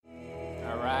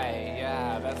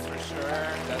Sure,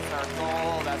 that's our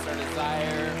goal, that's our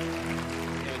desire.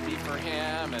 It would be for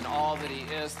him and all that he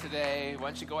is today. Why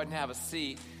don't you go ahead and have a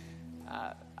seat?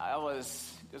 I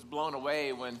was just blown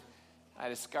away when I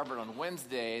discovered on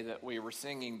Wednesday that we were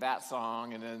singing that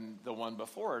song and then the one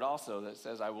before it also that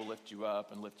says, I will lift you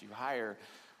up and lift you higher.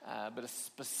 But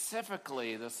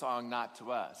specifically the song, Not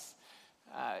to Us.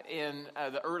 In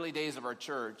the early days of our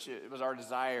church, it was our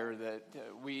desire that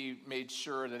we made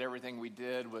sure that everything we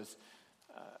did was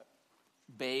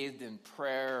bathed in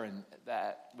prayer and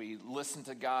that we listened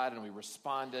to God and we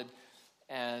responded.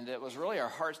 And it was really our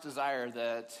heart's desire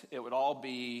that it would all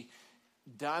be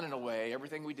done in a way,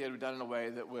 everything we did was done in a way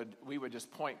that we would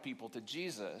just point people to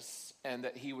Jesus and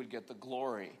that he would get the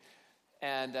glory.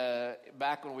 And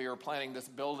back when we were planning this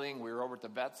building, we were over at the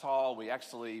Vets Hall. We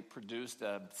actually produced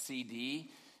a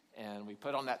CD, and we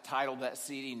put on that title, that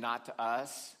CD, Not to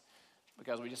Us,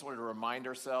 because we just wanted to remind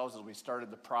ourselves as we started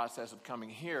the process of coming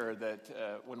here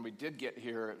that when we did get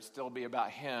here, it would still be about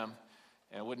him,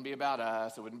 and it wouldn't be about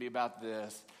us, it wouldn't be about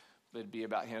this, but it'd be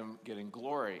about him getting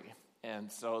glory.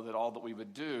 And so that all that we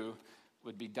would do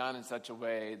would be done in such a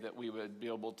way that we would be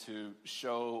able to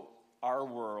show our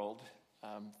world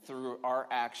through our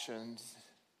actions,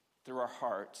 through our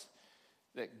hearts,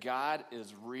 that God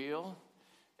is real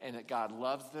and that God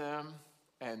loves them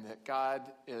and that God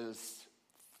is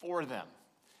for them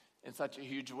in such a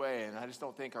huge way. And I just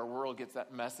don't think our world gets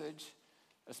that message,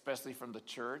 especially from the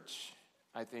church.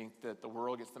 I think that the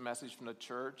world gets the message from the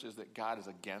church is that God is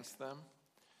against them,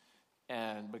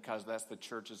 and because that's the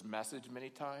church's message many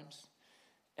times.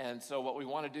 And so what we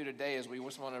want to do today is we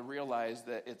just want to realize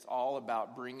that it's all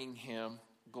about bringing him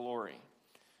glory.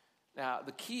 Now,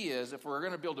 the key is, if we're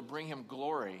going to be able to bring him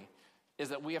glory, is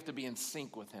that we have to be in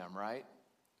sync with him, right?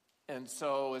 And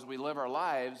so as we live our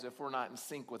lives, if we're not in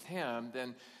sync with him,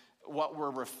 then what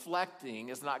we're reflecting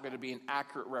is not going to be an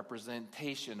accurate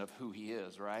representation of who he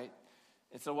is, right?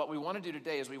 And so what we want to do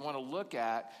today is we want to look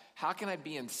at how can I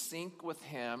be in sync with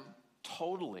him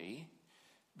totally,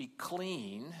 be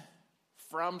clean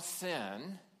from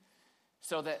sin,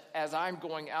 so that as I'm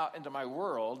going out into my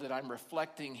world, that I'm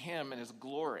reflecting him and his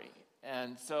glory.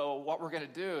 And so what we're going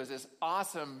to do is this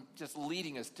awesome, just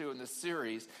leading us to in this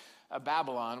series of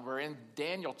Babylon. We're in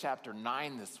Daniel chapter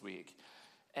 9 this week.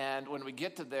 And when we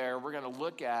get to there, we're going to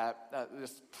look at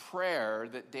this prayer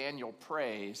that Daniel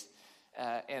prays.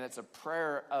 And it's a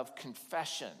prayer of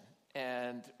confession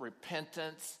and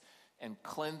repentance and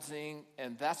cleansing.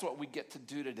 And that's what we get to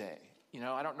do today. You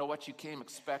know, I don't know what you came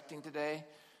expecting today,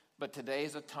 but today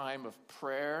is a time of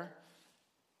prayer,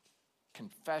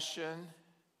 confession,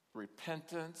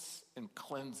 repentance, and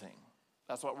cleansing.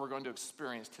 That's what we're going to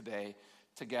experience today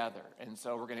together. And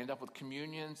so we're going to end up with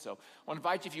communion. So I want to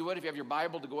invite you, if you would, if you have your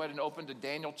Bible, to go ahead and open to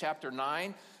Daniel chapter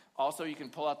 9. Also, you can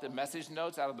pull out the message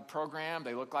notes out of the program.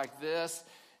 They look like this,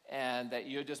 and that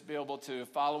you'll just be able to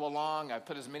follow along. I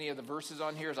put as many of the verses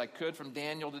on here as I could from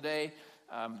Daniel today.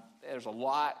 There's a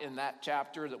lot in that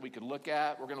chapter that we could look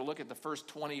at. We're going to look at the first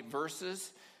 20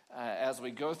 verses as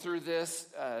we go through this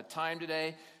time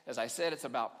today. As I said, it's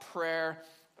about prayer.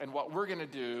 And what we're going to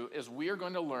do is we are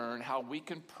going to learn how we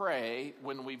can pray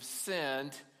when we've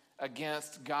sinned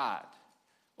against God.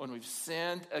 When we've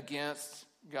sinned against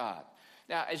God.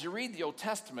 Now, as you read the Old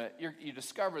Testament, you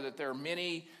discover that there are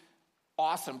many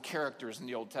awesome characters in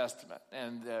the Old Testament.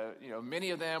 And,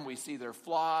 many of them, we see their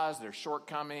flaws, their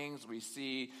shortcomings. We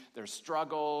see their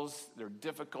struggles, their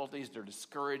difficulties, their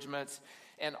discouragements.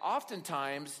 And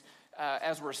oftentimes,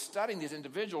 as we're studying these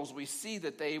individuals, we see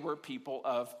that they were people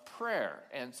of prayer.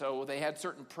 And so they had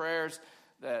certain prayers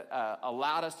that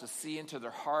allowed us to see into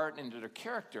their heart and into their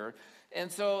character.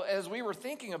 And so as we were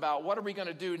thinking about what are we going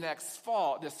to do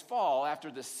this fall after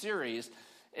this series,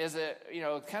 is that,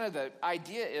 kind of the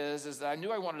idea is that I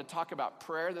knew I wanted to talk about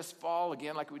prayer this fall,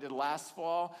 again, like we did last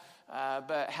fall,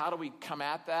 but how do we come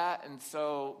at that? And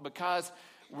so because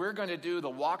we're going to do the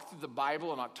walk through the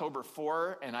Bible on October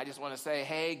 4, and I just want to say,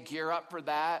 hey, gear up for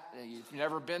that. If you've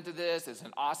never been to this, it's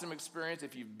an awesome experience.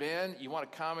 If you've been, you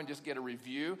want to come and just get a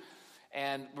review.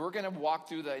 And we're going to walk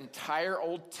through the entire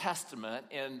Old Testament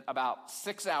in about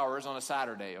 6 hours on a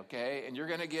Saturday, okay? And you're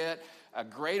going to get a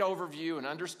great overview and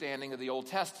understanding of the Old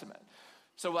Testament.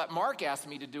 So what Mark asked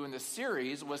me to do in this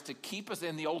series was to keep us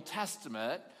in the Old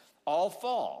Testament all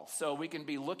fall. So we can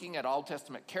be looking at Old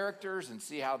Testament characters and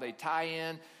see how they tie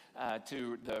in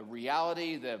to the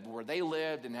reality where they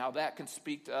lived and how that can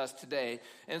speak to us today.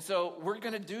 And so we're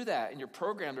going to do that. In your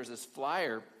program, there's this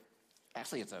flyer.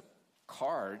 Actually, it's a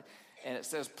card. And it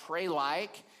says, pray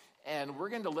like, and we're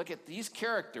going to look at these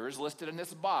characters listed in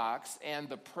this box and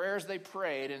the prayers they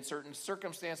prayed in certain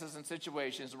circumstances and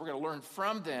situations. We're going to learn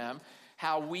from them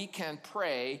how we can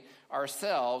pray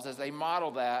ourselves as they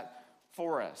model that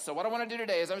for us. So what I want to do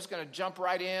today is I'm just going to jump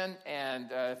right in,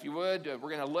 and if you would, we're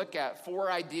going to look at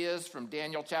 4 ideas from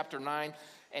Daniel chapter 9.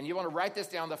 And you want to write this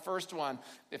down, the first one.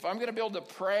 If I'm going to be able to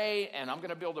pray, and I'm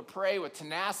going to be able to pray with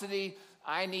tenacity,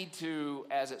 I need to,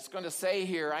 as it's going to say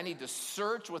here, I need to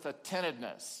search with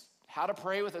attentiveness. How to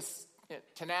pray with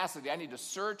tenacity. I need to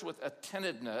search with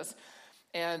attentiveness.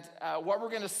 And what we're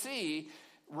going to see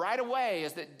right away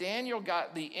is that Daniel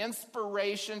got the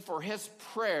inspiration for his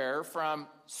prayer from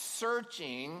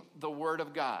searching the Word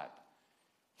of God.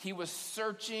 He was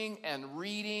searching and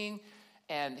reading,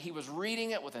 and he was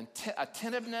reading it with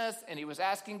attentiveness, and he was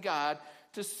asking God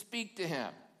to speak to him.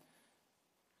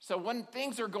 So when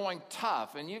things are going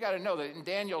tough, and you got to know that in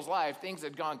Daniel's life, things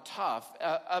had gone tough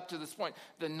up to this point.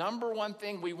 The number one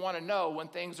thing we want to know when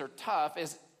things are tough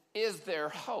is there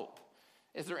hope?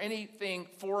 Is there anything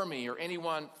for me or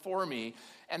anyone for me?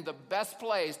 And the best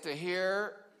place to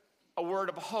hear a word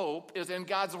of hope is in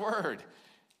God's Word.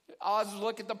 Always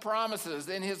look at the promises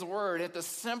in His Word. At the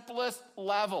simplest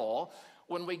level,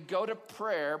 when we go to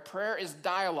prayer, prayer is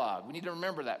dialogue. We need to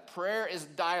remember that. Prayer is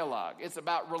dialogue. It's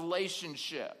about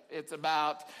relationship. It's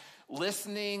about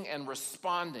listening and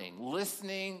responding.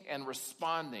 Listening and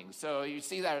responding. So you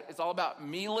see that it's all about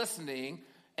me listening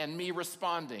and me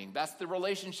responding. That's the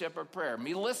relationship of prayer.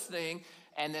 Me listening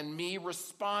and then me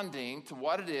responding to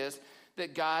what it is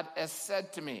that God has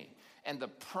said to me. And the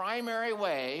primary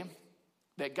way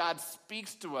that God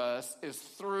speaks to us is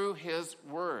through His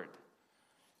Word.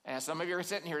 And some of you are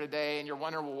sitting here today and you're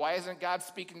wondering, well, why isn't God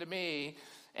speaking to me?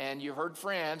 And you've heard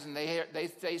friends and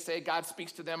they say God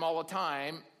speaks to them all the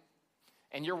time.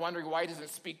 And you're wondering, why doesn't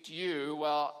it speak to you?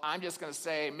 Well, I'm just going to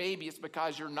say maybe it's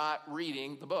because you're not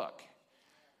reading the book.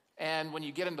 And when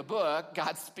you get in the book,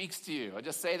 God speaks to you. I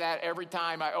just say that every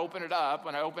time I open it up,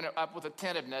 when I open it up with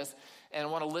attentiveness and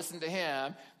want to listen to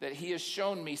Him, that He has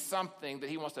shown me something that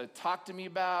He wants to talk to me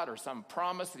about, or some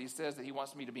promise that He says that He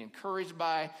wants me to be encouraged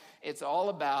by. It's all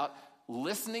about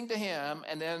listening to Him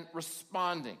and then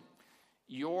responding.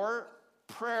 Your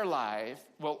prayer life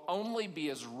will only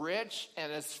be as rich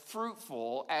and as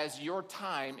fruitful as your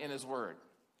time in His Word.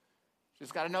 You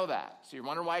just got to know that. So you're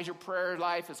wondering why your prayer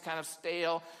life is kind of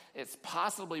stale. It's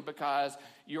possibly because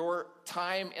your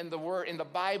time in the Word, in the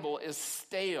Bible, is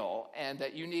stale, and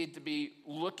that you need to be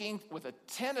looking with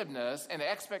attentiveness and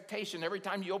expectation every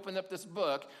time you open up this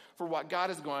book for what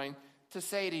God is going to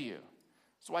say to you.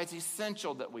 That's why it's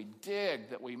essential that we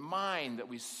dig, that we mine, that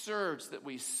we search, that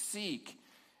we seek,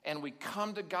 and we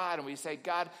come to God and we say,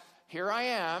 God, here I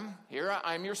am.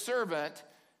 I'm your servant.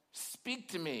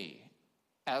 Speak to me.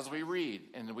 As we read,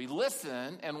 and we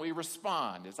listen and we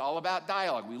respond. It's all about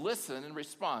dialogue. We listen and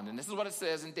respond. And this is what it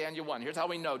says in Daniel 1. Here's how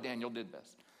we know Daniel did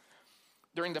this.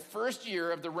 During the first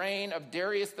year of the reign of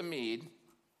Darius the Mede,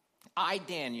 I,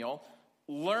 Daniel,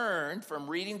 learned from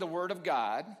reading the Word of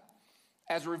God,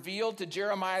 as revealed to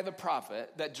Jeremiah the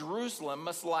prophet, that Jerusalem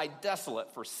must lie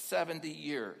desolate for 70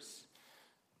 years.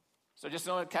 So just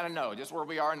to kind of know, just where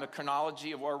we are in the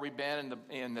chronology of where we've been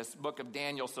in this book of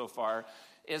Daniel so far,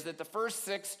 is that the first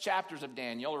 6 chapters of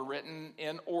Daniel are written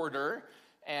in order,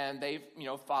 and they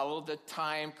follow the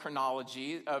time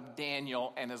chronology of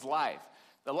Daniel and his life.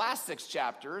 The last 6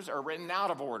 chapters are written out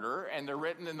of order, and they're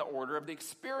written in the order of the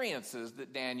experiences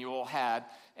that Daniel had,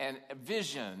 and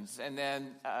visions, and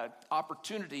then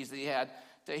opportunities that he had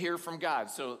to hear from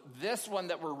God. So this one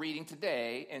that we're reading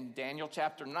today in Daniel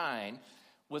chapter 9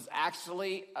 was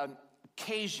actually an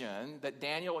occasion that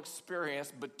Daniel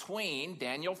experienced between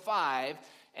Daniel 5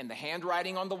 and the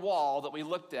handwriting on the wall that we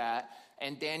looked at,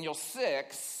 and Daniel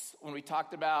 6, when we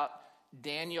talked about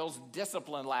Daniel's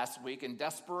discipline last week and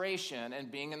desperation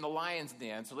and being in the lion's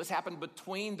den. So this happened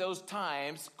between those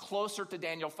times, closer to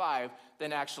Daniel 5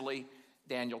 than actually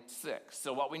Daniel 6.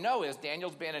 So what we know is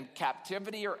Daniel's been in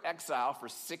captivity or exile for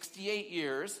 68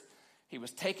 years. He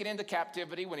was taken into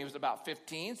captivity when he was about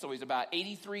 15, so he's about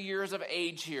 83 years of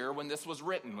age here when this was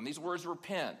written, when these words were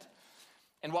penned.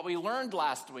 And what we learned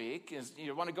last week is,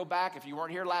 you want to go back, if you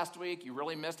weren't here last week, you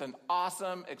really missed an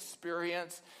awesome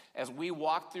experience as we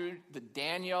walked through the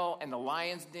Daniel and the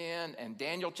lion's den and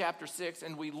Daniel chapter 6,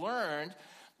 and we learned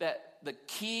that the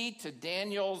key to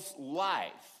Daniel's life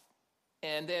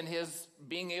and then his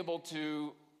being able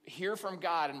to hear from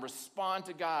God and respond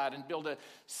to God and be able to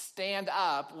stand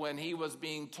up when he was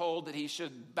being told that he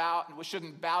shouldn't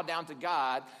bow down to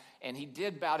God, and he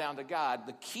did bow down to God.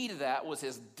 The key to that was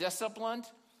his disciplined,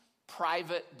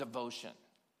 private devotion.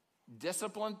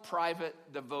 Disciplined, private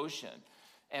devotion.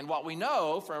 And what we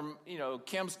know from,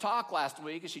 Kim's talk last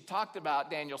week, as she talked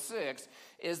about Daniel 6,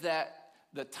 is that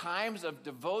the times of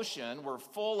devotion were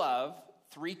full of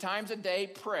 3 times a day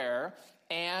prayer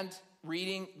and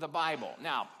reading the Bible.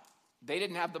 Now, they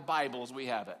didn't have the Bible as we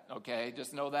have it, okay?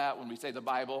 Just know that when we say the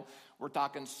Bible, we're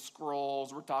talking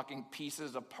scrolls, we're talking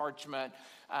pieces of parchment.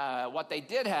 What they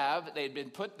did have,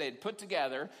 they'd put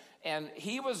together, and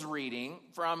he was reading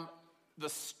from the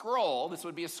scroll, this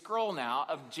would be a scroll now,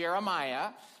 of Jeremiah,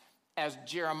 as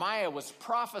Jeremiah was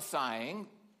prophesying,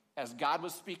 as God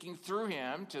was speaking through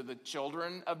him to the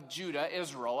children of Judah,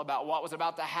 Israel, about what was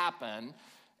about to happen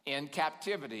in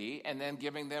captivity, and then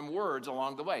giving them words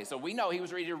along the way. So we know he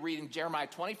was reading Jeremiah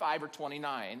 25 or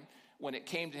 29 when it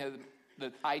came to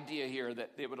the idea here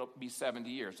that it would be 70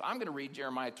 years. So I'm going to read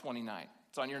Jeremiah 29.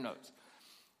 It's on your notes.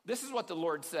 This is what the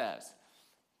Lord says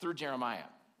through Jeremiah.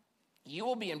 You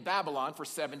will be in Babylon for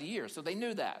 70 years. So they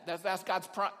knew that. That's God's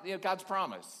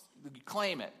promise.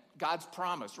 Claim it. God's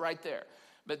promise right there.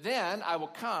 But then I will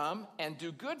come and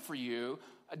do for you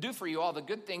all the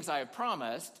good things I have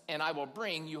promised, and I will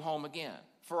bring you home again.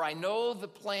 For I know the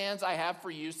plans I have for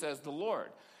you, says the Lord.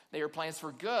 They are plans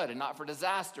for good and not for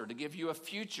disaster, to give you a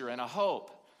future and a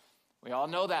hope. We all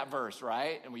know that verse,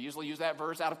 right? And we usually use that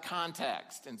verse out of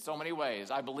context in so many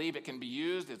ways. I believe it can be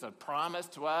used as a promise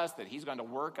to us that he's going to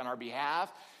work on our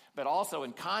behalf. But also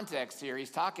in context here,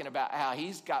 he's talking about how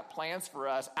he's got plans for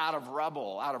us out of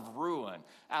rubble, out of ruin,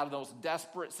 out of those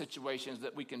desperate situations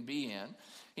that we can be in.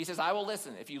 He says, I will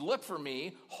listen if you look for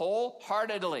me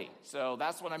wholeheartedly. So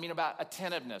that's what I mean about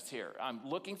attentiveness here. I'm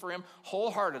looking for him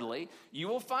wholeheartedly. You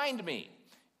will find me.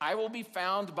 I will be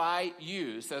found by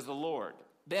you, says the Lord.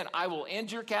 Then I will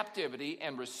end your captivity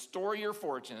and restore your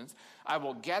fortunes. I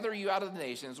will gather you out of the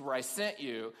nations where I sent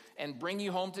you and bring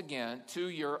you home again to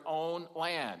your own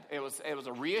land. It was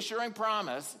a reassuring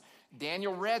promise.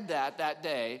 Daniel read that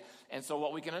day. And so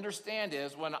what we can understand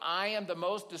is when I am the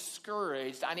most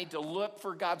discouraged, I need to look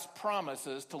for God's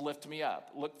promises to lift me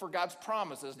up. Look for God's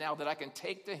promises now that I can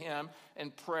take to him in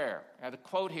prayer. I have a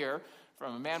quote here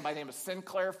from a man by the name of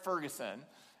Sinclair Ferguson.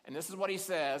 And this is what he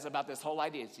says about this whole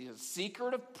idea. He says,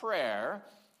 secret of prayer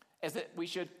is that we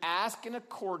should ask in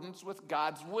accordance with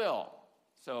God's will.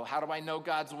 So how do I know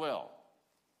God's will?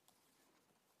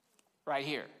 Right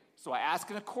here. So I ask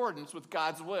in accordance with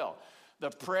God's will.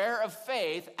 The prayer of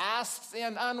faith asks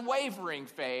in unwavering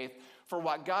faith for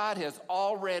what God has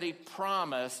already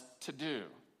promised to do.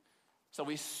 So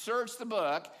we search the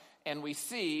book and we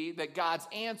see that God's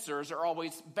answers are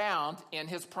always bound in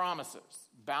his promises.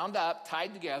 Bound up,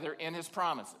 tied together in his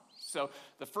promises. So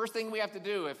the first thing we have to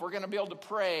do if we're going to be able to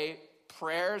pray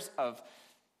prayers of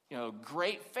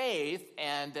great faith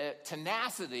and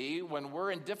tenacity when we're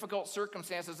in difficult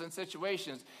circumstances and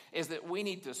situations is that we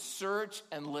need to search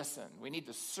and listen. We need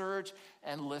to search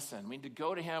and listen. We need to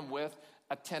go to him with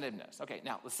attentiveness. Okay,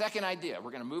 now the second idea,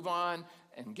 we're going to move on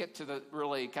and get to the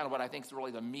really kind of what I think is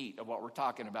really the meat of what we're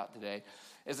talking about today,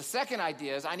 is the second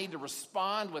idea is I need to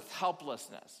respond with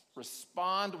helplessness.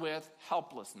 Respond with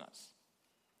helplessness.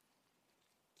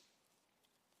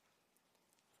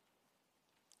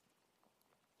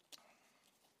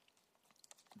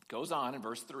 It goes on in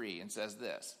verse 3 and says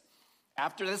this.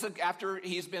 After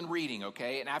he's been reading,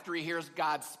 okay, and after he hears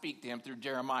God speak to him through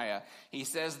Jeremiah, he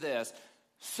says this,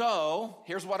 so,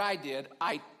 here's what I did.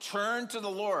 I turned to the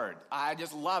Lord. I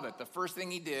just love it. The first thing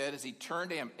he did is he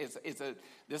turned to him.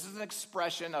 This is an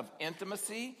expression of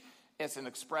intimacy. It's an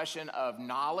expression of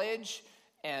knowledge.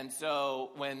 And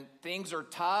so, when things are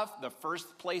tough, the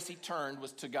first place he turned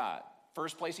was to God.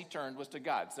 First place he turned was to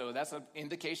God. So that's an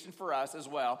indication for us as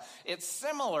well. It's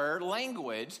similar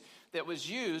language that was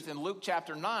used in Luke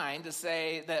chapter 9 to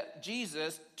say that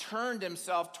Jesus turned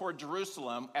himself toward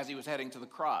Jerusalem as he was heading to the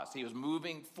cross. He was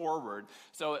moving forward.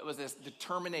 So it was this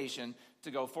determination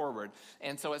to go forward.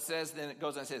 And so it says, then it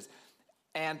goes and says,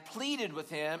 and pleaded with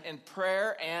him in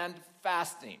prayer and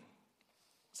fasting.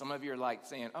 Some of you are like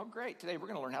saying, oh, great, today we're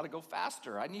going to learn how to go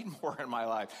faster. I need more in my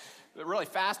life. But really,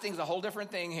 fasting is a whole different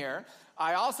thing here.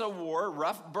 I also wore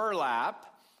rough burlap.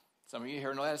 Some of you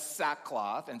here know that as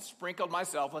sackcloth, and sprinkled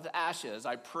myself with ashes.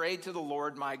 I prayed to the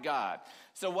Lord my God.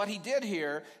 So what he did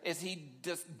here is he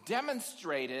just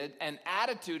demonstrated an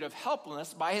attitude of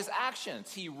helplessness by his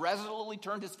actions. He resolutely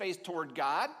turned his face toward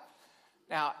God.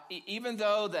 Now, even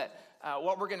though that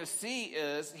what we're going to see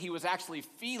is he was actually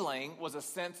feeling was a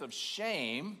sense of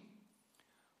shame,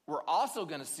 we're also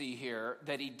going to see here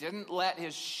that he didn't let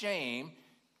his shame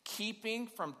keeping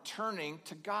from turning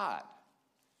to God.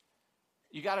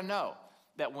 You got to know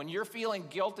that when you're feeling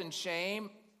guilt and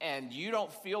shame and you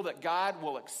don't feel that God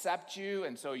will accept you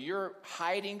and so you're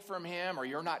hiding from him or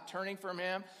you're not turning from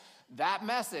him, that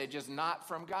message is not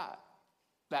from God.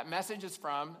 That message is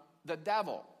from the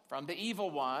devil, from the evil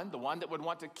one, the one that would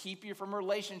want to keep you from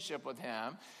relationship with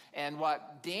him. And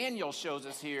what Daniel shows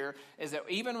us here is that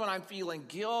even when I'm feeling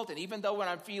guilt and even though when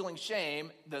I'm feeling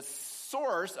shame, the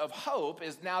source of hope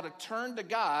is now to turn to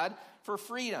God for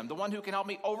freedom, the one who can help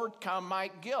me overcome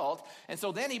my guilt. And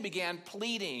so then he began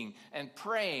pleading and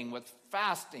praying with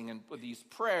fasting and with these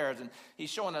prayers. And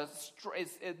he's showing us,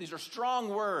 these are strong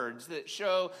words that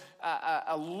show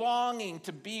a longing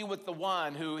to be with the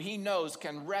one who he knows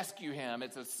can rescue him.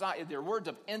 They're words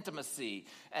of intimacy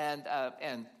and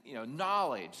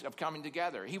knowledge of coming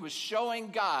together. He was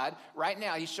showing God, right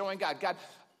now, he's showing God,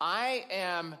 I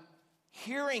am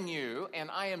hearing you and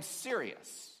I am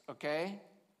serious, okay?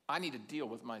 I need to deal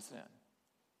with my sin.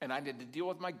 And I need to deal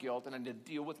with my guilt, and I need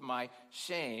to deal with my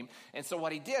shame. And so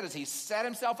what he did is he set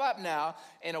himself up now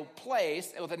in a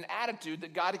place with an attitude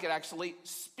that God could actually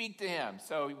speak to him.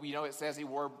 So, it says he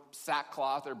wore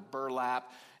sackcloth or burlap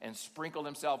and sprinkled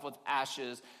himself with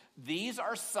ashes. These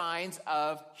are signs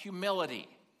of humility.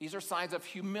 These are signs of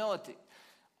humility.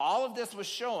 All of this was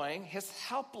showing his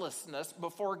helplessness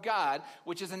before God,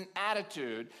 which is an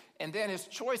attitude. And then his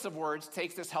choice of words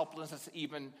takes this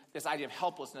idea of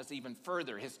helplessness even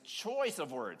further. His choice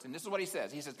of words, and this is what he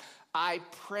says. He says, I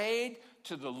prayed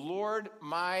to the Lord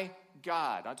my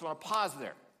God. I just want to pause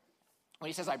there. When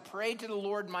he says, I prayed to the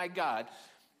Lord my God,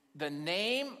 the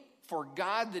name for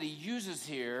God that he uses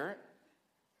here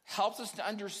helps us to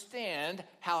understand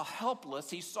how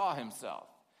helpless he saw himself.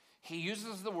 He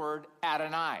uses the word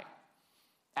Adonai.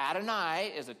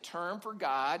 Adonai is a term for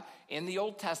God in the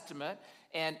Old Testament,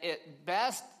 and it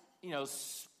best,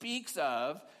 speaks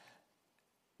of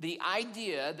the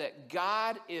idea that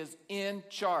God is in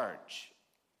charge,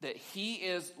 that he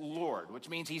is Lord, which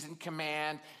means he's in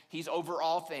command, he's over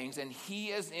all things, and he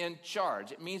is in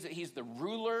charge. It means that he's the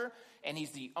ruler and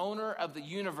he's the owner of the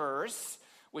universe,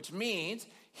 which means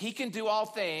he can do all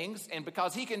things, and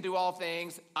because he can do all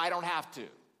things, I don't have to.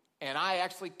 And I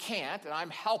actually can't, and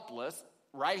I'm helpless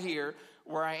right here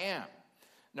where I am.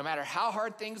 No matter how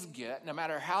hard things get, no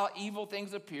matter how evil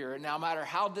things appear, no matter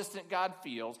how distant God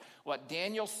feels, what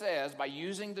Daniel says by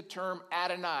using the term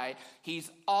Adonai,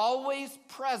 he's always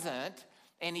present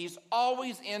and he's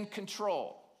always in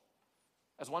control.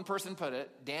 As one person put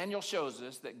it, Daniel shows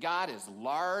us that God is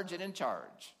large and in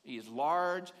charge. He is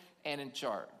large and in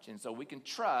charge. And so we can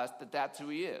trust that that's who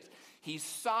he is. He's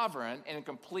sovereign and in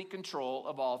complete control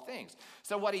of all things.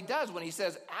 So what he does when he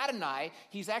says Adonai,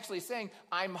 he's actually saying,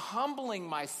 I'm humbling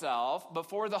myself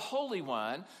before the Holy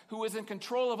One who is in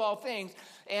control of all things.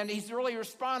 And he's really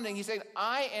responding. He's saying,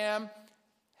 I am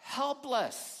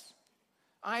helpless.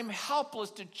 I'm helpless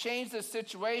to change this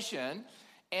situation.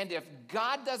 And if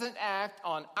God doesn't act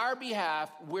on our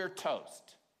behalf, we're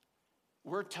toast.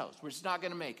 We're toast. We're just not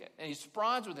going to make it. And he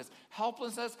responds with this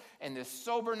helplessness and this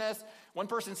soberness. One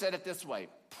person said it this way: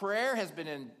 prayer has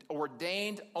been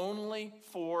ordained only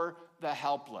for the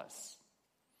helpless.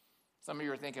 Some of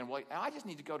you are thinking, well, I just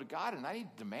need to go to God and I need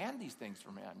to demand these things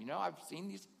from him. I've seen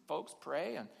these folks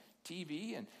pray on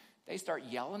TV and they start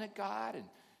yelling at God,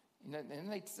 and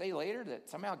then they say later that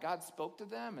somehow God spoke to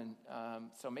them, and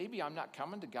so maybe I'm not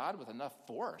coming to God with enough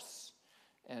force.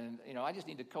 And, I just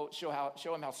need to show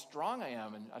him how strong I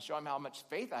am, and show him how much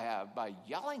faith I have by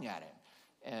yelling at him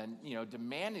and,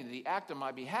 demanding that he act on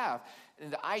my behalf.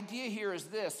 And the idea here is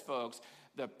this, folks.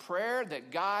 The prayer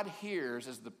that God hears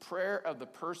is the prayer of the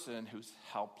person who's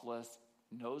helpless,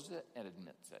 knows it and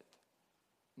admits it.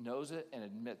 Knows it and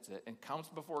admits it and comes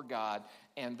before God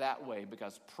in that way,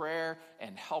 because prayer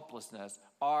and helplessness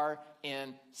are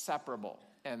inseparable.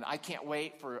 And I can't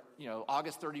wait for,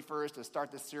 August 31st to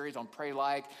start this series on Pray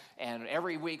Like. And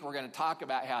every week we're going to talk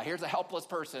about how here's a helpless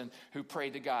person who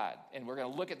prayed to God. And we're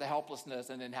going to look at the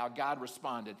helplessness and then how God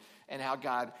responded and how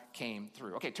God came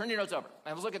through. Okay, turn your notes over.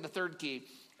 And let's look at the third key,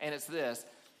 and it's this: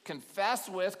 confess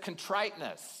with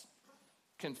contriteness.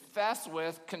 Confess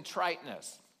with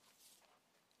contriteness.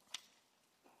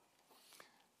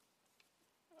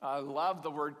 I love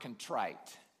the word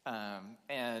contrite.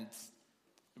 And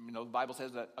the Bible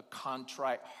says that a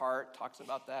contrite heart talks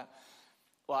about that.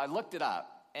 Well, I looked it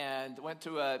up and went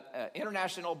to an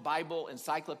International Bible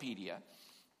Encyclopedia,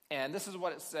 and this is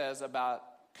what it says about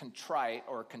contrite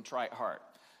or contrite heart.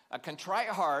 A contrite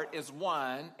heart is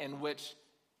one in which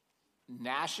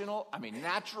natural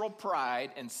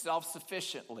pride and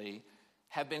self-sufficiency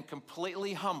have been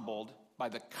completely humbled by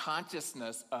the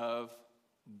consciousness of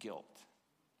guilt.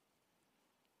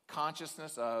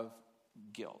 Consciousness of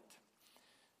guilt.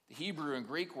 The Hebrew and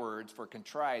Greek words for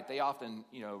contrite, they often,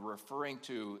 referring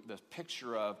to the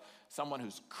picture of someone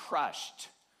who's crushed,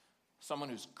 someone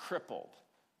who's crippled,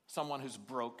 someone who's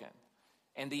broken.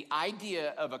 And the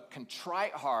idea of a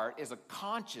contrite heart is a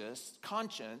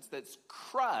conscience that's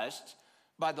crushed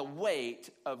by the weight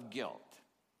of guilt.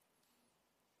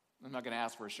 I'm not going to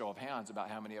ask for a show of hands about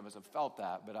how many of us have felt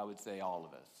that, but I would say all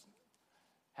of us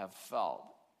have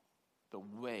felt the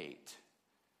weight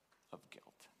of guilt.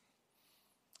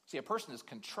 See, a person is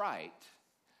contrite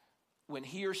when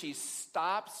he or she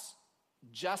stops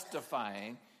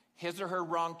justifying his or her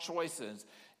wrong choices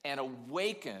and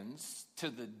awakens to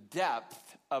the depth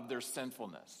of their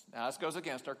sinfulness. Now, this goes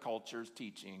against our culture's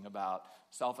teaching about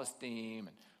self-esteem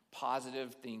and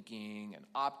positive thinking and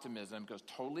optimism. It goes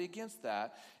totally against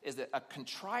that. Is that a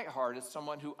contrite heart is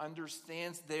someone who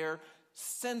understands their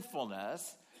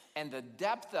sinfulness and the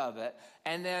depth of it,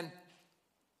 and then,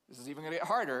 this is even going to get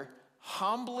harder,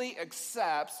 humbly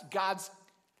accepts God's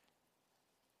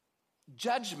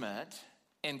judgment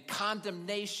and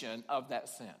condemnation of that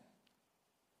sin.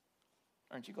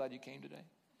 Aren't you glad you came today?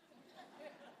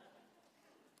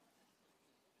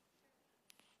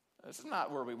 This is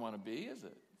not where we want to be, is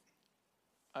it?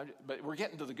 But we're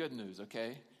getting to the good news,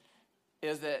 okay?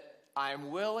 Is that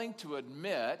I'm willing to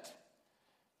admit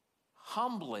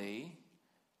humbly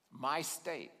my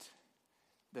state,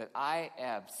 that I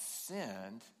have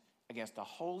sinned against a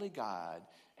holy God,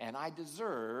 and I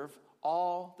deserve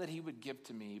all that he would give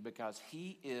to me because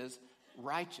he is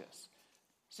righteous.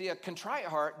 See, a contrite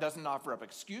heart doesn't offer up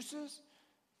excuses.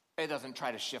 It doesn't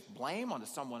try to shift blame onto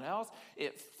someone else.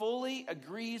 It fully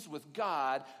agrees with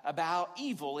God about how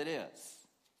evil it is.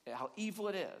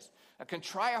 A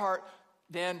contrite heart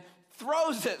then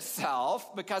throws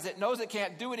itself, because it knows it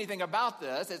can't do anything about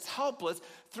this, it's helpless,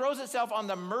 throws itself on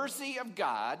the mercy of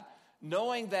God,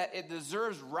 knowing that it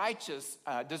deserves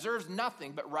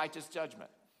nothing but righteous judgment.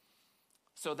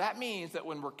 So that means that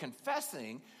when we're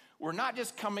confessing, we're not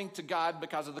just coming to God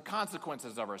because of the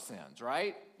consequences of our sins,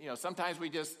 right? Sometimes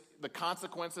the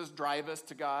consequences drive us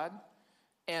to God.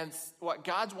 And what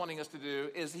God's wanting us to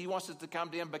do is he wants us to come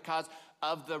to him because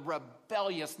of the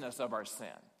rebelliousness of our sin,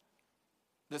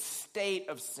 the state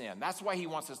of sin. That's why he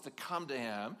wants us to come to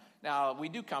him. Now, we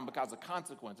do come because of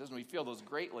consequences, and we feel those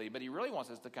greatly, but he really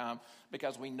wants us to come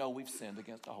because we know we've sinned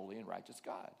against a holy and righteous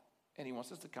God. And he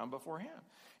wants us to come before him.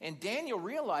 And Daniel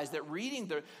realized that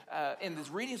in his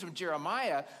readings from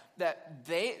Jeremiah, that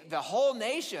the whole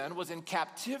nation was in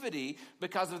captivity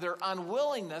because of their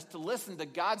unwillingness to listen to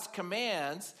God's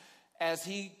commands as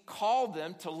he called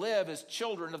them to live as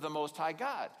children of the Most High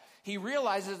God. He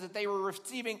realizes that they were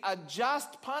receiving a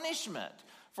just punishment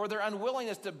for their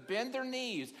unwillingness to bend their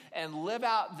knees and live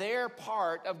out their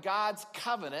part of God's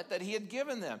covenant that he had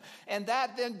given them. And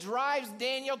that then drives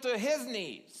Daniel to his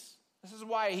knees. This is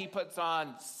why he puts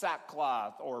on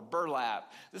sackcloth or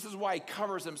burlap. This is why he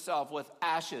covers himself with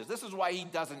ashes. This is why he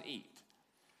doesn't eat.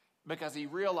 Because he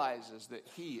realizes that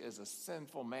he is a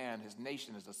sinful man. His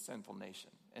nation is a sinful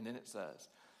nation. And then it says,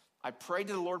 I prayed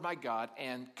to the Lord my God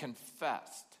and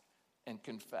confessed.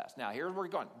 Now, here's where we're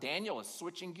going. Daniel is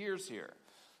switching gears here.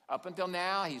 Up until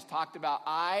now, he's talked about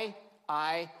I,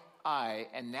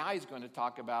 and now he's going to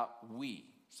talk about we.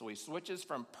 So he switches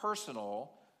from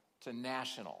personal to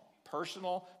national.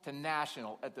 Personal to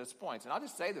national at this point. And I'll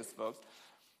just say this, folks.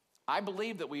 I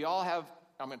believe that we all have,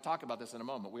 I'm going to talk about this in a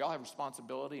moment, we all have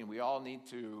responsibility and we all need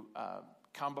to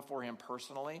come before him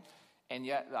personally. And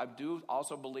yet I do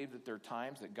also believe that there are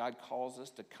times that God calls us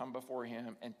to come before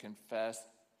him and confess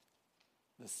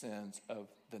the sins of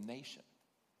the nation.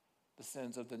 The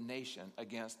sins of the nation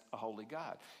against a holy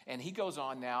God. And he goes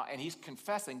on now and he's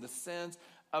confessing the sins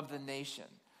of the nation.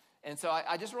 And so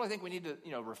I just really think we need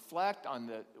to, reflect on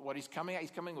what he's coming at.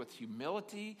 He's coming with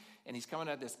humility, and he's coming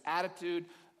at this attitude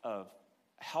of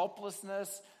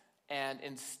helplessness. And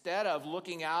instead of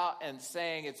looking out and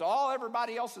saying, it's all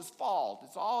everybody else's fault,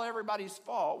 it's all everybody's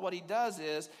fault, what he does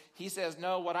is he says,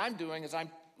 no, what I'm doing is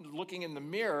I'm looking in the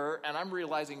mirror, and I'm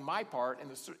realizing my part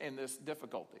in this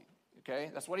difficulty.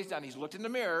 Okay, that's what he's done. He's looked in the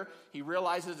mirror. He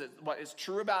realizes that what is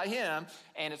true about him,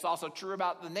 and it's also true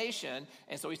about the nation.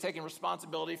 And so he's taking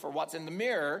responsibility for what's in the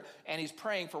mirror, and he's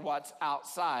praying for what's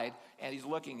outside, and he's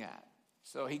looking at.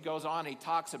 So he goes on, he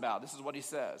talks about, this is what he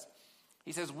says.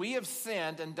 He says, we have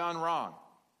sinned and done wrong.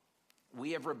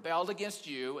 We have rebelled against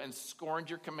you and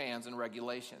scorned your commands and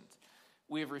regulations.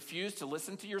 We have refused to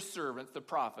listen to your servants, the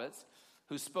prophets,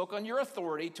 who spoke on your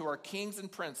authority to our kings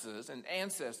and princes and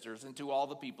ancestors and to all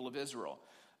the people of Israel.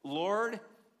 Lord,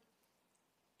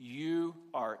 you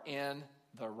are in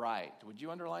the right. Would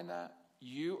you underline that?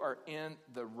 You are in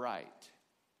the right.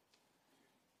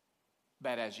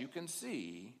 But as you can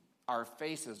see, our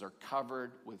faces are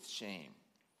covered with shame.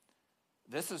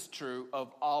 This is true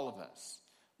of all of us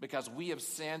because we have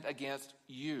sinned against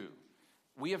you.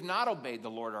 We have not obeyed the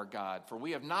Lord our God, for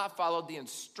we have not followed the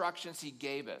instructions he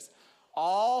gave us.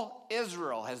 All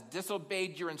Israel has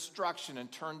disobeyed your instruction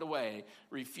and turned away,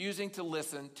 refusing to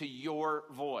listen to your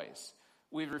voice.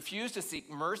 We've refused to seek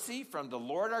mercy from the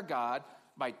Lord our God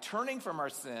by turning from our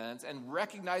sins and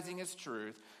recognizing his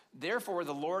truth. Therefore,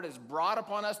 the Lord has brought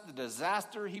upon us the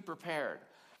disaster he prepared.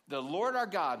 The Lord our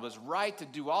God was right to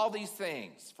do all these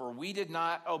things, for we did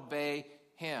not obey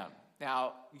him.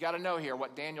 Now, you got to know here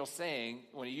what Daniel's saying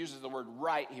when he uses the word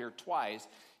right here twice.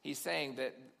 He's saying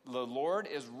that the Lord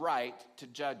is right to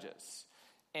judge us.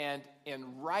 And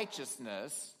in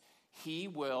righteousness, he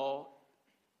will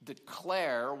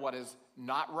declare what is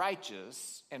not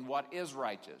righteous and what is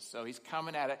righteous. So he's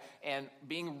coming at it. And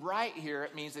being right here,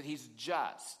 it means that he's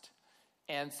just.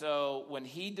 And so when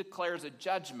he declares a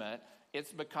judgment,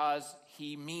 it's because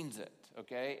he means it,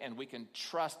 okay? And we can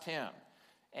trust him.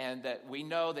 And that we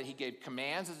know that he gave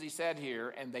commands, as he said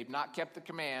here, and they've not kept the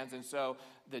commands. And so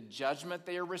the judgment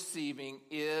they are receiving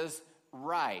is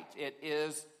right. It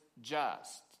is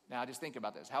just. Now, just think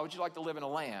about this. How would you like to live in a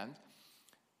land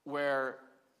where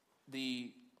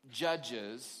the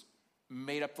judges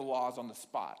made up the laws on the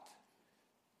spot?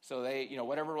 So they,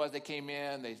 whatever it was, they came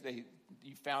in,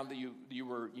 you found that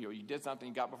you did something,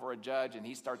 you got before a judge, and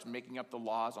he starts making up the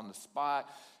laws on the spot,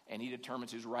 and he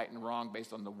determines who's right and wrong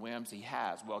based on the whims he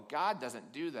has. Well, God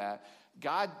doesn't do that.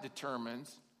 God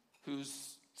determines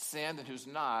who's sinned and who's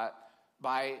not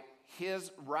by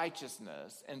his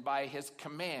righteousness and by his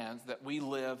commands that we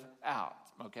live out.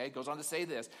 Okay, goes on to say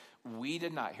this. We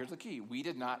did not, here's the key, we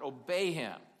did not obey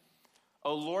him.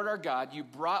 O Lord our God, you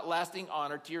brought lasting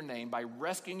honor to your name by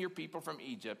rescuing your people from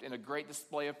Egypt in a great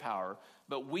display of power,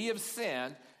 but we have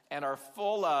sinned and are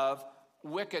full of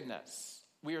wickedness.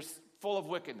 We are full of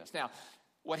wickedness. Now,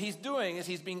 what he's doing is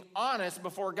he's being honest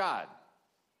before God.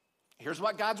 Here's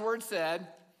what God's word said.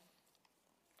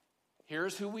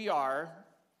 Here's who we are,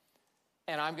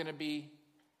 and I'm going to be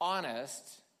honest,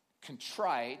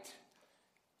 contrite,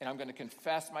 and I'm going to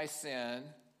confess my sin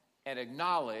and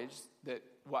acknowledge that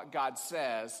what God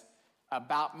says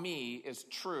about me is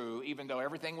true, even though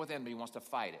everything within me wants to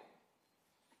fight it.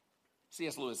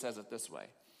 C.S. Lewis says it this way.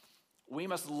 We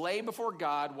must lay before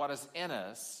God what is in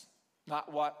us,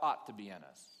 not what ought to be in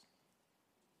us.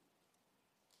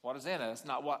 What is in us,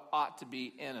 not what ought to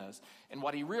be in us. And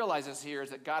what he realizes here is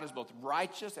that God is both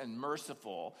righteous and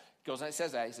merciful. He goes on, it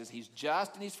says that. He says he's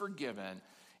just and he's forgiven.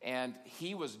 And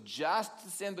he was just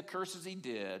to send the curses he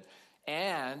did.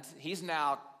 And he's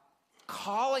now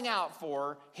calling out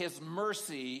for his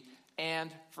mercy and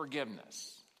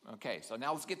forgiveness. Okay, so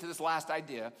now let's get to this last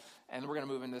idea. And we're going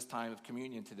to move in this time of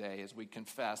communion today as we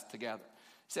confess together.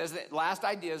 It says that last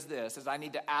idea is this, is I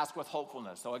need to ask with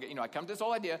hopefulness. So, I come to this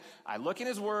whole idea. I look in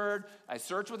his word. I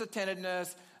search with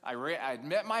attentiveness. I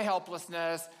admit my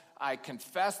helplessness. I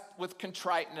confess with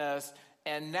contriteness.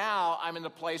 And now I'm in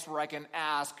the place where I can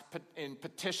ask and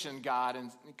petition God and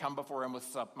come before him with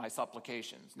my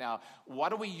supplications. Now, what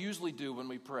do we usually do when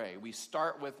we pray? We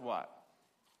start with what?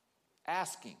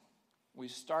 Asking. We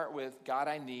start with, God,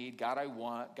 I need, God, I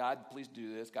want, God, please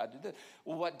do this, God, do this.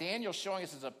 Well, what Daniel's showing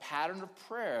us is a pattern of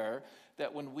prayer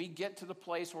that when we get to the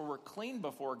place where we're clean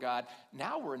before God,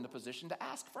 now we're in the position to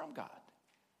ask from God.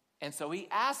 And so he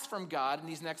asks from God in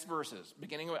these next verses.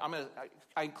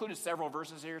 I included several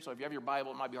verses here, so if you have your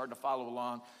Bible, it might be hard to follow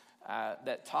along,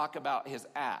 that talk about his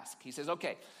ask. He says,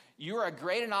 okay, you are a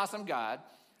great and awesome God.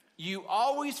 You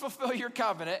always fulfill your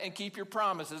covenant and keep your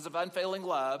promises of unfailing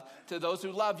love to those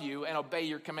who love you and obey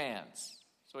your commands.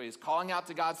 So he's calling out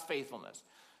to God's faithfulness.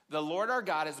 The Lord our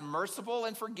God is merciful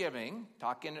and forgiving,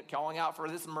 calling out for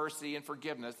this mercy and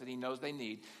forgiveness that he knows they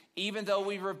need, even though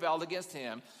we've rebelled against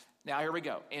him. Now, here we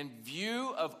go. In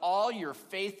view of all your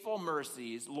faithful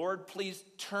mercies, Lord, please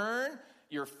turn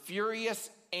your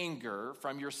furious anger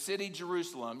from your city,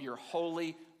 Jerusalem, your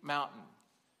holy mountain.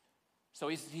 So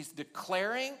he's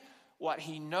declaring what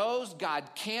he knows God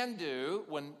can do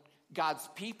when God's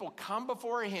people come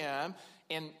before him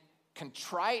in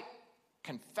contrite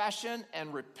confession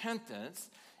and repentance.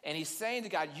 And he's saying to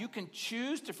God, you can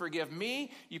choose to forgive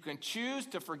me. You can choose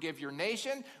to forgive your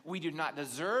nation. We do not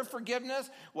deserve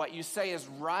forgiveness. What you say is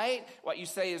right. What you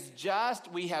say is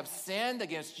just. We have sinned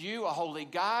against you, a holy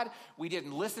God. We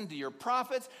didn't listen to your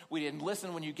prophets. We didn't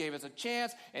listen when you gave us a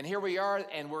chance. And here we are,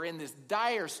 and we're in this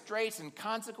dire straits and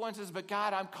consequences. But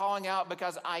God, I'm calling out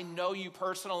because I know you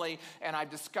personally, and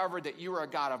I've discovered that you are a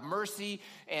God of mercy.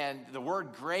 And the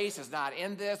word grace is not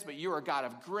in this, but you are a God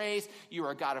of grace. You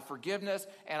are a God of forgiveness.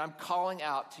 And I'm calling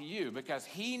out to you because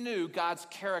he knew God's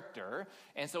character.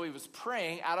 And so he was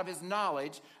praying out of his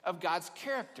knowledge of God's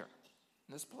character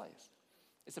in this place.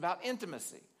 It's about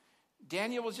intimacy.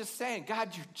 Daniel was just saying,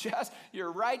 God, you're just,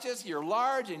 you're righteous, you're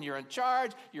large, and you're in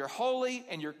charge, you're holy,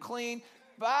 and you're clean,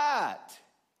 but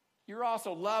you're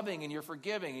also loving, and you're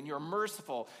forgiving, and you're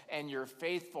merciful, and you're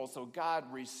faithful. So God,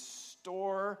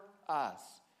 restore us.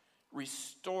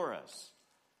 Restore us.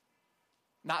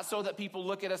 Not so that people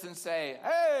look at us and say,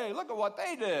 hey, look at what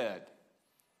they did.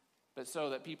 But so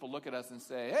that people look at us and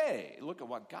say, hey, look at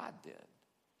what God did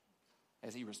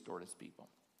as he restored his people.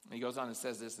 And he goes on and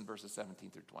says this in verses 17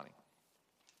 through 20.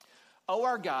 O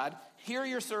our God, hear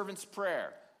your servant's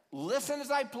prayer. Listen as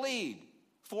I plead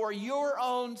for your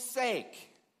own sake.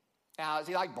 Now, is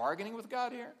he like bargaining with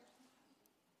God here?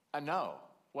 No.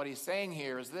 What he's saying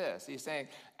here is this. He's saying,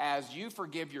 as you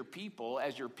forgive your people,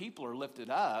 as your people are lifted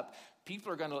up,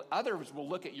 others will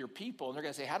look at your people and they're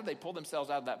going to say, how did they pull themselves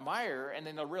out of that mire? And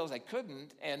then they'll realize they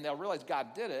couldn't, and they'll realize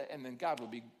God did it, and then God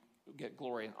will get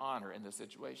glory and honor in this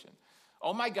situation.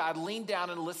 Oh my God, lean down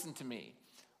and listen to me.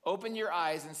 Open your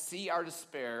eyes and see our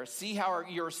despair. See how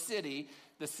your city,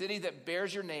 the city that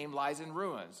bears your name, lies in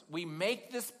ruins. We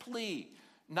make this plea,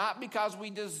 not because we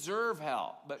deserve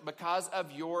help, but because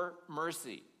of your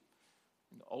mercy.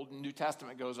 The Old and New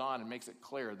Testament goes on and makes it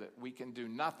clear that we can do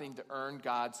nothing to earn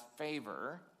God's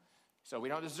favor. So we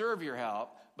don't deserve your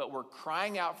help, but we're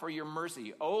crying out for your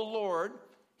mercy. Oh Lord,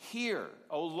 hear.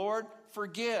 Oh Lord,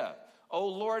 forgive. Oh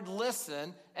Lord,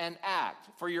 listen and act.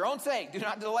 For your own sake, do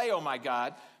not delay, oh my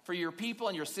God. For your people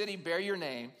and your city bear your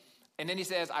name. And then he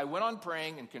says, I went on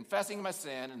praying and confessing my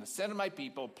sin and the sin of my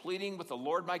people, pleading with the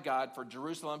Lord my God for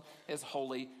Jerusalem, his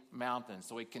holy mountain.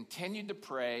 So he continued to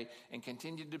pray and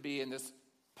continued to be in this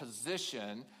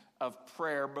position of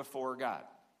prayer before God.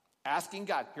 Asking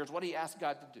God. Here's what he asked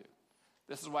God to do.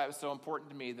 This is why it was so important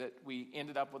to me that we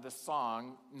ended up with this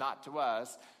song, Not to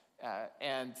Us.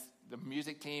 And the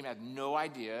music team had no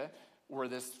idea where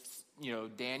this,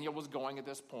 Daniel was going at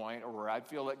this point, or where I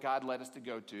feel that God led us to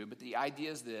go to. But the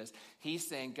idea is this. He's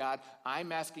saying, God,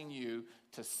 I'm asking you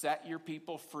to set your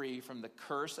people free from the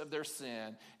curse of their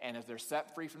sin. And as they're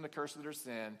set free from the curse of their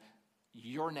sin,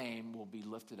 your name will be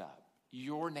lifted up.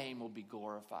 Your name will be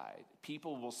glorified.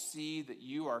 People will see that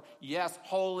you are, yes,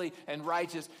 holy and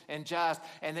righteous and just,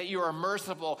 and that you are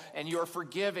merciful and you are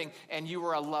forgiving and you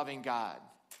are a loving God.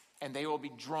 And they will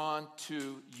be drawn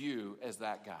to you as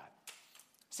that God.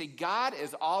 See, God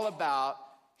is all about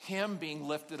him being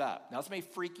lifted up. Now, this may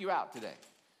freak you out today.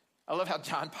 I love how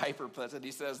John Piper puts it.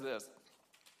 He says this.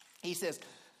 He says,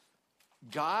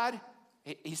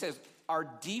 our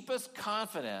deepest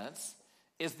confidence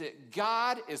is that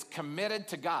God is committed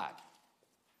to God.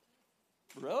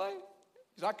 Really?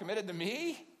 He's not committed to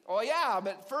me? Oh, yeah,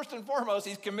 but first and foremost,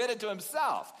 he's committed to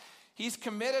himself. He's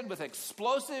committed with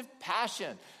explosive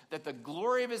passion that the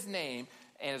glory of his name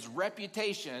and his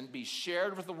reputation be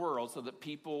shared with the world so that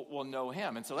people will know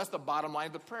him. And so that's the bottom line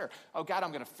of the prayer. Oh, God,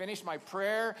 I'm going to finish my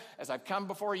prayer as I've come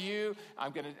before you.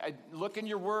 I'm going to look in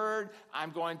your word. I'm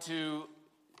going to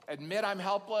admit I'm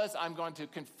helpless. I'm going to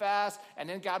confess. And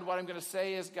then, God, what I'm going to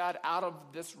say is, God, out of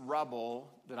this rubble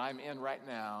that I'm in right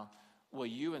now, will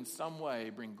you in some way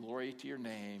bring glory to your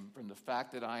name from the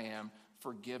fact that I am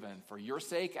forgiven? For your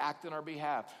sake, act in our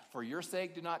behalf. For your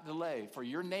sake, do not delay. For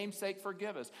your name's sake,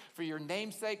 forgive us. For your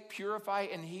name's sake, purify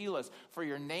and heal us. For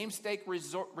your name's sake,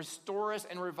 restore us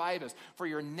and revive us. For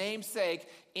your name's sake,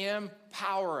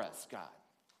 empower us, God.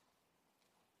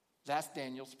 That's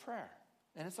Daniel's prayer.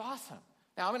 And it's awesome.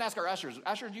 Now, I'm going to ask our ushers.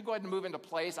 Ushers, you go ahead and move into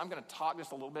place. I'm going to talk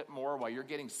just a little bit more while you're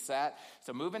getting set.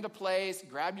 So move into place,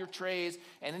 grab your trays,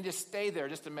 and then just stay there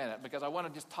just a minute, because I want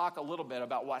to just talk a little bit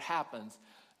about what happens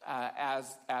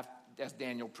as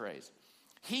Daniel prays.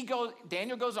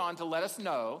 Daniel goes on to let us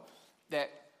know that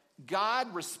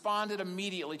God responded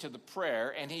immediately to the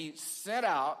prayer, and he sent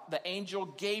out the angel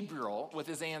Gabriel with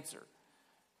his answer.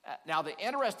 Now, the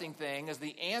interesting thing is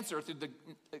the answer through the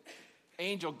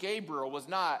angel Gabriel was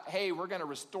not, hey, we're going to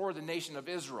restore the nation of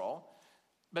Israel,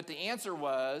 but the answer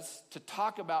was to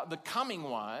talk about the coming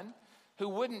one who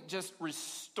wouldn't just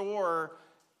restore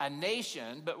a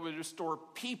nation, but would restore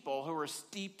people who are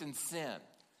steeped in sin.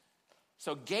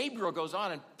 So Gabriel goes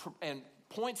on and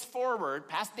points forward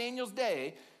past Daniel's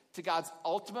day to God's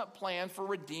ultimate plan for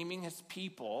redeeming his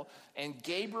people. And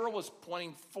Gabriel was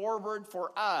pointing forward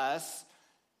for us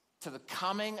to the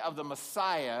coming of the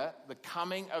Messiah, the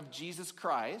coming of Jesus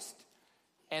Christ.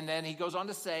 And then he goes on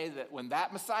to say that when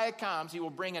that Messiah comes, he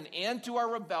will bring an end to our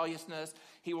rebelliousness.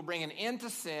 He will bring an end to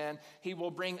sin. He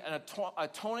will bring an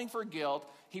atoning for guilt.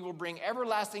 He will bring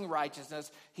everlasting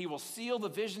righteousness. He will seal the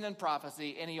vision and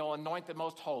prophecy, and he will anoint the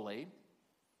most holy.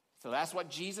 So that's what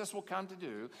Jesus will come to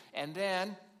do. And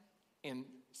then in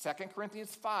 2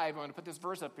 Corinthians 5, I'm going to put this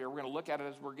verse up here. We're going to look at it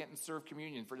as we're getting served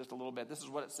communion for just a little bit. This is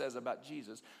what it says about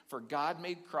Jesus. For God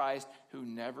made Christ, who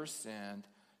never sinned,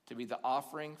 to be the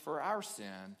offering for our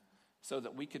sin, so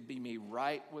that we could be made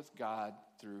right with God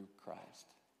through Christ.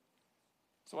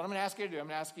 So what I'm going to ask you to do, I'm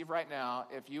going to ask you right now,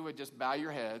 if you would just bow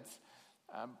your heads,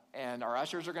 and our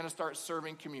ushers are going to start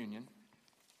serving communion.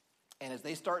 And as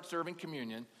they start serving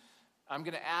communion, I'm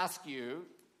going to ask you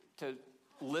to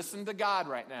listen to God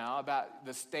right now about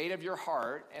the state of your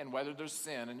heart and whether there's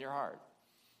sin in your heart.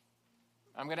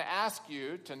 I'm going to ask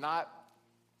you to not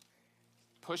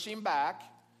push him back,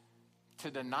 to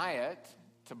deny it,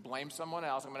 to blame someone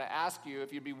else. I'm going to ask you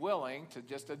if you'd be willing to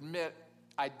just admit,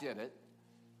 I did it,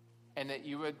 and that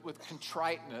you would, with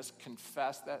contriteness,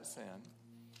 confess that sin,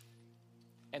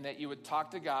 and that you would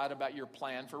talk to God about your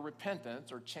plan for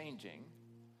repentance or changing,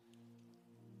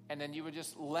 and then you would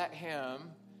just let him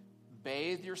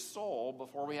bathe your soul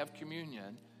before we have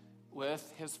communion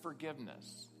with his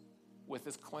forgiveness, with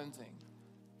his cleansing.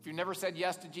 If you've never said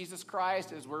yes to Jesus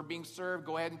Christ as we're being served,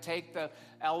 go ahead and take the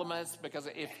elements, because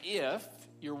if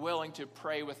you're willing to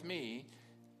pray with me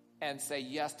and say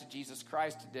yes to Jesus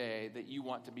Christ today, that you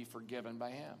want to be forgiven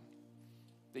by him,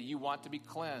 that you want to be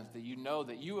cleansed, that you know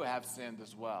that you have sinned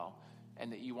as well,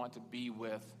 and that you want to be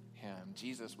with him.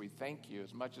 Jesus, we thank you.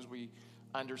 As much as we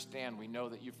understand, we know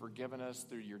that you've forgiven us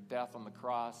through your death on the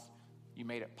cross. You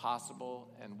made it possible,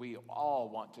 and we all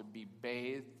want to be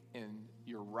bathed in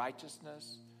your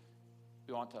righteousness.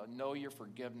 We want to know your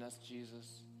forgiveness,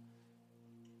 Jesus.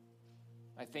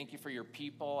 I thank you for your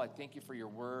people. I thank you for your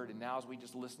word. And now as we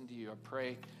just listen to you, I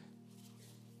pray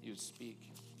you would speak.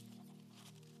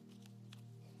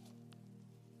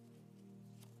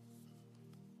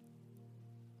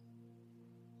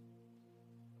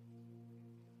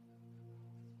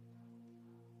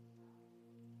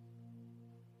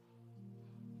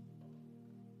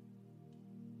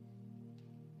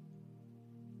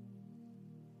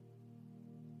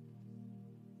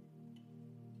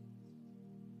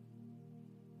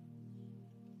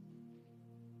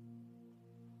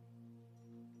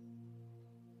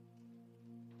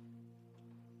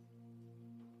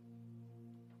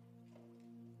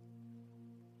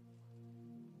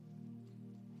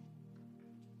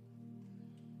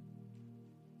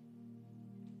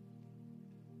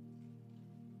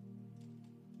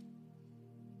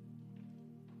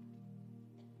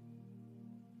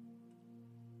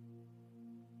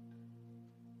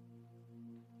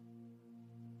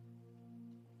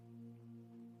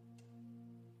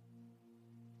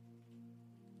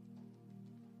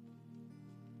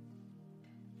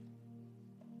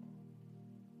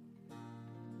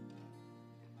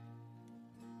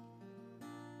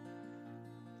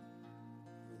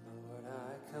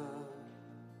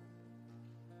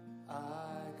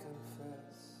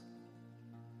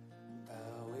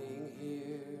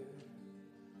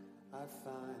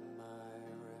 Find my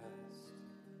rest,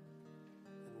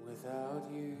 and without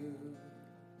you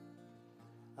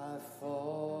I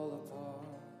fall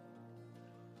apart.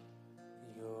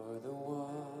 You're the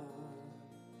one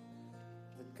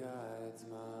that guides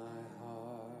my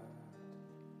heart.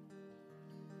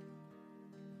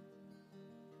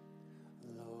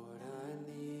 Lord, I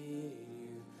need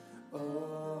you.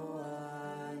 Oh,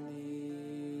 I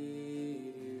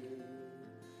need you.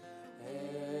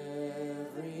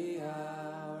 Every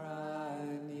hour I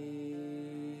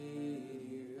need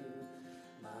you.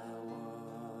 My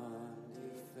one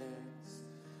defense,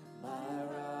 my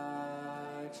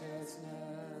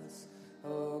righteousness.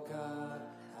 Oh God,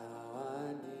 how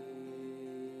I need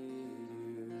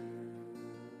you.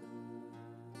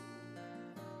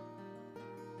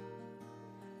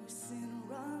 Where sin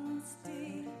runs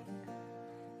deep,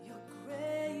 your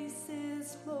grace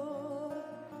is more.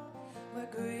 Where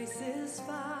grace is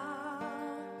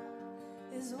found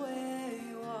is where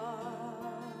you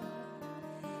are.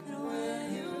 And where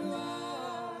you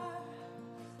are,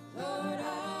 Lord,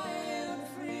 I am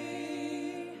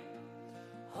free.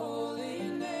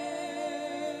 Holiness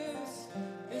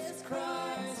is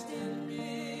Christ in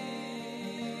me.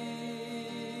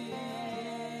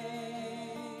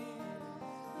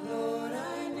 Lord,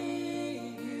 I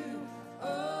need you.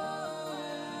 Oh,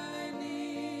 I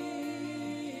need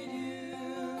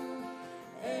you.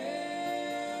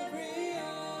 Every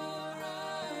hour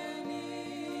I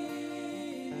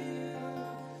need you.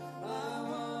 My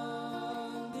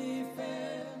one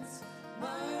defense,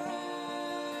 my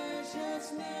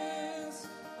righteousness.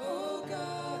 Oh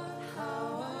God, how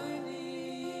I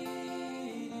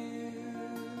need you.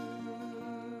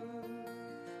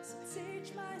 So teach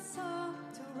my soul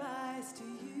to rise to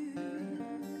you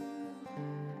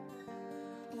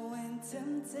when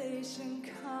temptation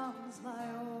comes my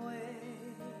way,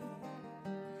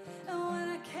 and when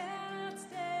I cannot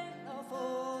stand, I'll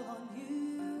fall on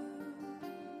you.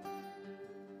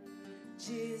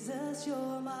 Jesus,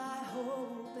 you're my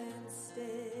hope and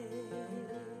stay.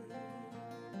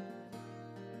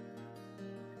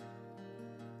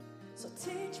 So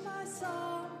teach my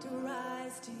song to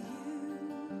rise to you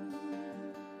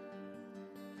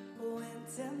when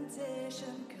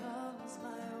temptation comes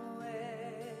my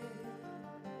way,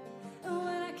 and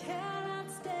when I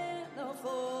cannot stand, I'll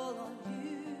fall on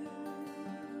you.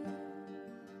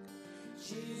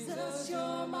 Jesus,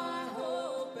 you're my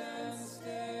hope and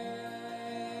stay.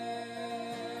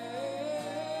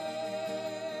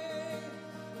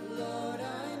 Lord,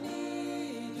 I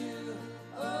need you.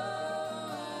 Oh,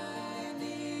 I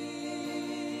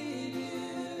need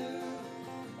you.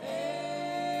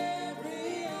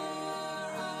 Every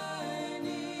hour I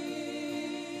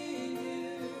need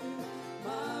you.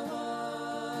 My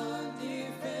one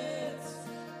defense,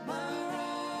 my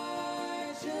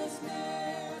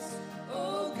righteousness.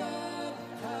 Oh God,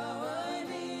 how I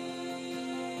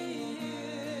need you.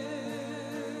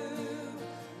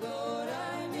 Lord,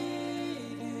 I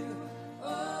need you. Oh,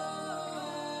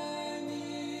 I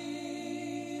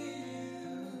need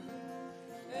you.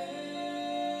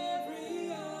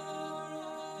 Every hour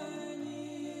I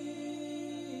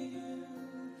need you.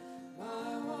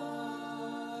 My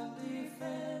one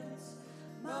defense,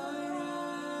 my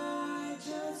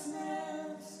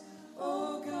righteousness.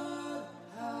 Oh God,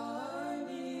 how I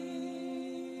need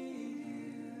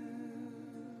you.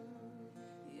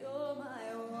 You're my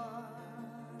one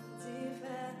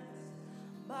defense,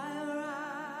 my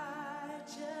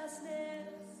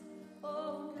righteousness.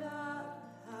 Oh God,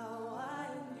 how I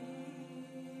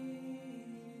need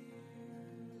you.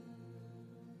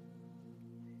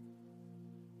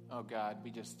 Oh God, we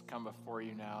just come before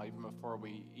you now, even before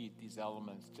we eat these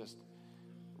elements, just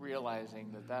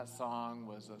realizing that that song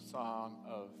was a song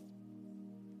of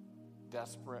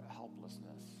desperate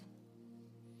helplessness,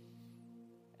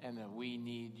 and that we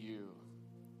need you,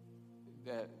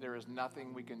 that there is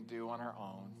nothing we can do on our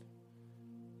own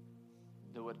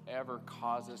that would ever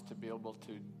cause us to be able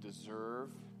to deserve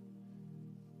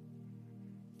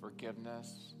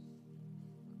forgiveness,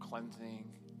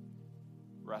 cleansing,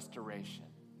 restoration.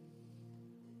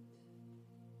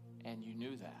 And you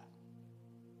knew that.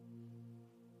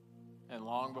 And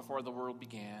long before the world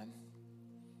began,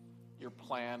 your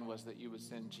plan was that you would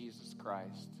send Jesus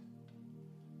Christ.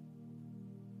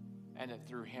 And that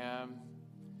through him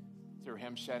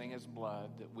shedding his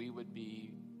blood, that we would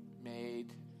be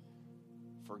made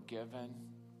forgiven,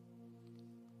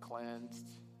 cleansed,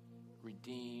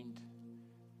 redeemed,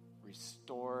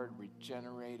 restored,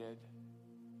 regenerated,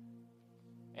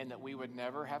 and that we would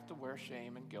never have to wear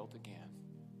shame and guilt again.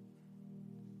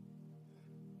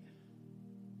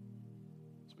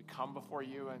 As we come before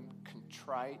you in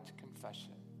contrite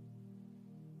confession,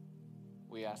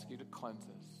 we ask you to cleanse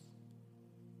us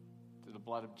through the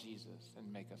blood of Jesus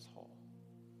and make us whole.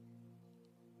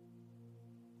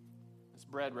 This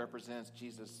bread represents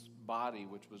Jesus' body,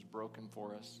 which was broken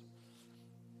for us.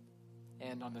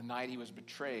 And on the night he was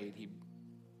betrayed, he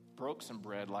broke some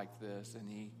bread like this, and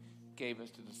he gave us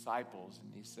to disciples,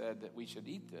 and he said that we should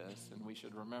eat this, and we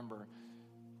should remember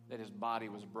that his body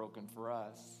was broken for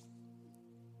us.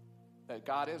 That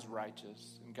God is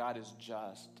righteous, and God is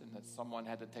just, and that someone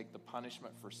had to take the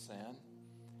punishment for sin,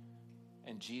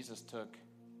 and Jesus took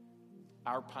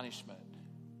our punishment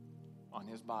on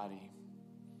his body.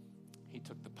 He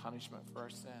took the punishment for our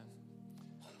sin.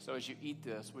 So as you eat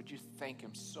this, would you thank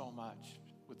him so much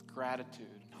with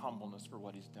gratitude and humbleness for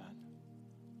what he's done?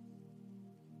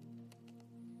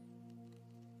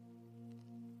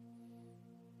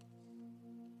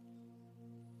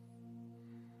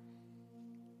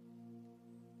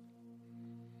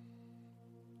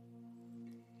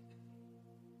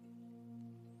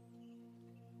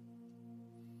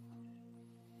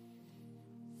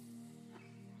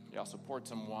 He also poured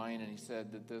some wine, and he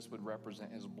said that this would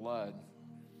represent his blood,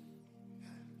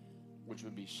 which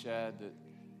would be shed, that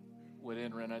would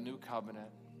enter in a new covenant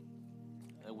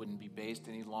that wouldn't be based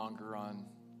any longer on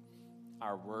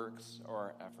our works or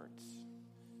our efforts,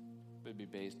 but be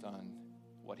based on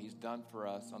what he's done for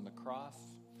us on the cross,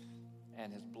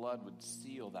 and his blood would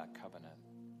seal that covenant,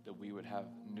 that we would have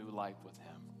new life with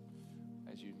him.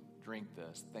 As you drink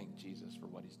this, thank Jesus for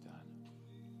what he's done.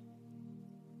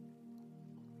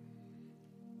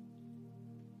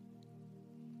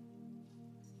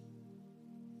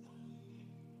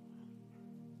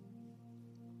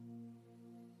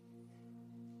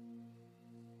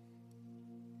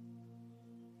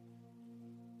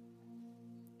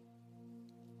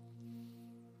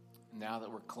 now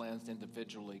that we're cleansed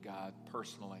individually, God,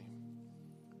 personally,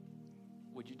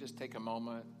 would you just take a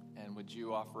moment and would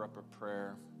you offer up a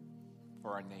prayer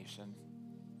for our nation?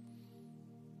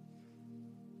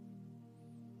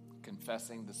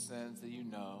 Confessing the sins that you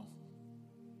know,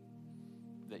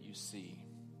 that you see,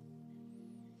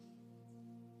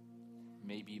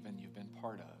 maybe even you've been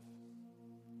part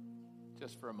of.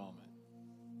 Just for a moment.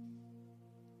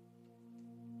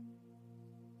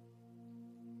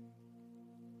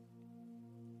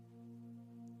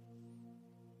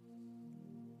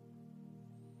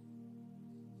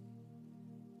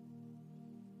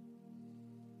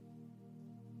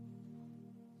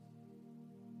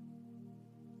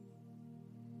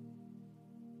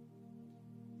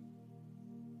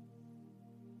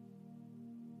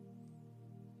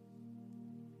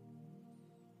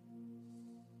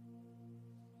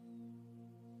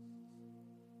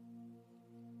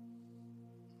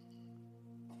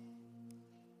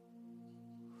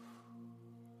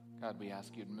 God, we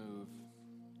ask you to move,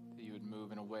 that you would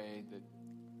move in a way that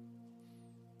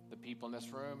the people in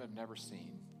this room have never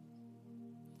seen.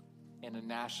 In a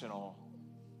national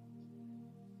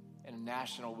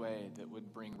way that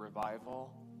would bring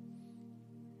revival,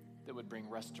 that would bring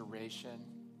restoration,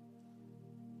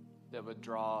 that would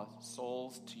draw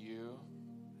souls to you,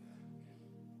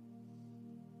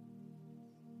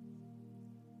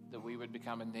 that we would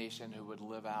become a nation who would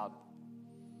live out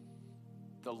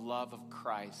the love of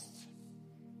Christ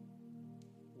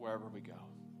wherever we go.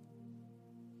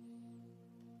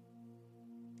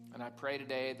 And I pray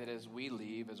today that as we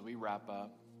leave, as we wrap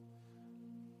up,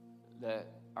 that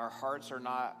our hearts are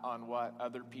not on what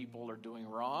other people are doing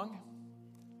wrong,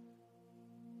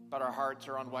 but our hearts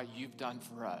are on what you've done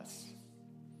for us.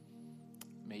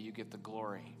 May you get the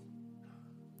glory.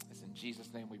 It's in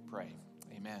Jesus' name we pray.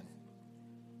 Amen.